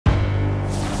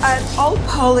An old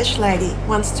Polish lady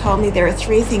once told me there are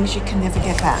 3 things you can never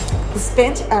get back: the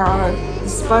spent arrow, the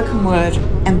spoken word,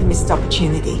 and the missed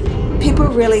opportunity. People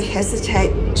really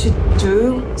hesitate to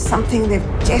do something they're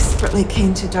desperately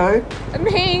keen to do. I'm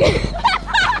peeing.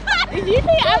 Did you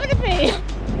say I'm gonna pee?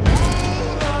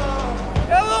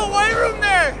 Got a little weight room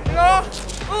there, you know?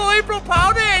 A little April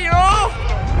pounding, you know?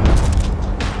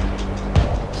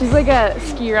 She's like a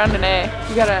ski around an A.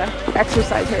 You gotta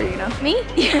exercise her, you know? Me?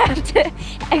 You have to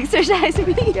exercise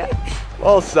me. Yeah.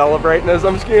 Well, celebrating as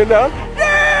I'm skiing down.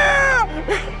 Yeah!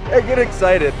 I get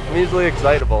excited. I'm easily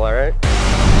excitable, all right?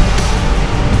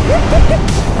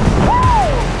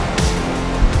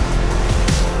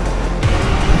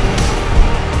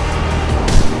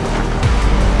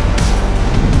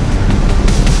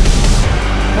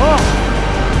 Oh,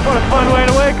 what a fun way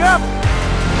to wake up.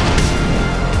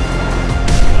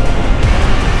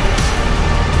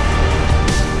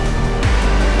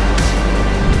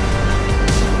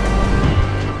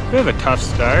 We have a tough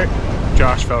start.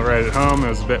 Josh felt right at home. It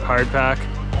was a bit hard pack.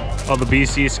 All the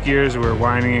BC skiers were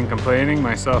whining and complaining,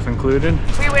 myself included.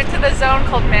 We went to the zone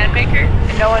called Man Maker,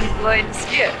 and no one's willing to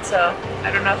ski it, so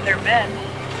I don't know if they're men.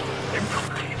 They're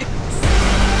boys.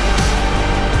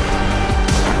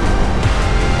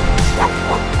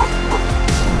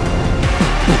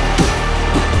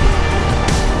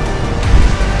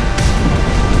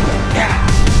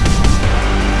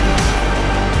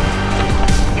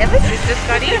 Yeah, this is just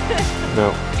funny.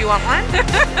 No. Do you want one?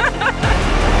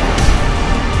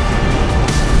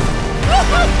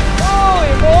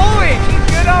 Holy moly, she's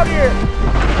good out here.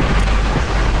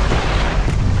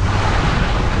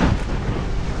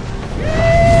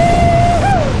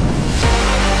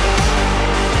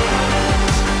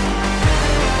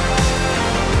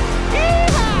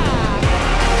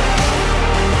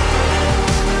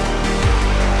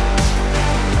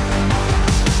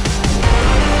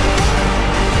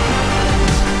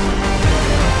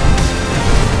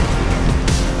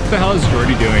 What the hell is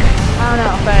Jordy doing? I don't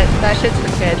know, but that shit's for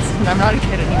kids. And I'm not a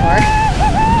kid anymore.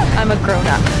 I'm a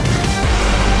grown-up.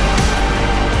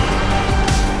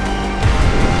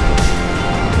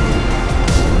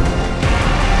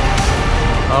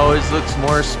 Always looks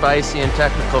more spicy and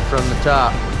technical from the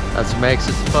top. That's what makes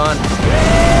it fun.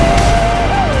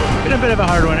 Been a bit of a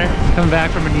hard winter. Coming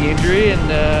back from a knee injury and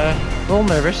a little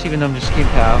nervous, even though I'm just skiing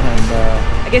POW. And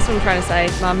I guess what I'm trying to say,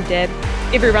 Mum, Dad,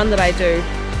 every run that I do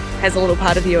has a little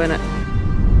part of you in it.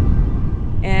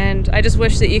 And I just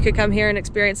wish that you could come here and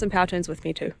experience some power turns with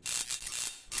me too.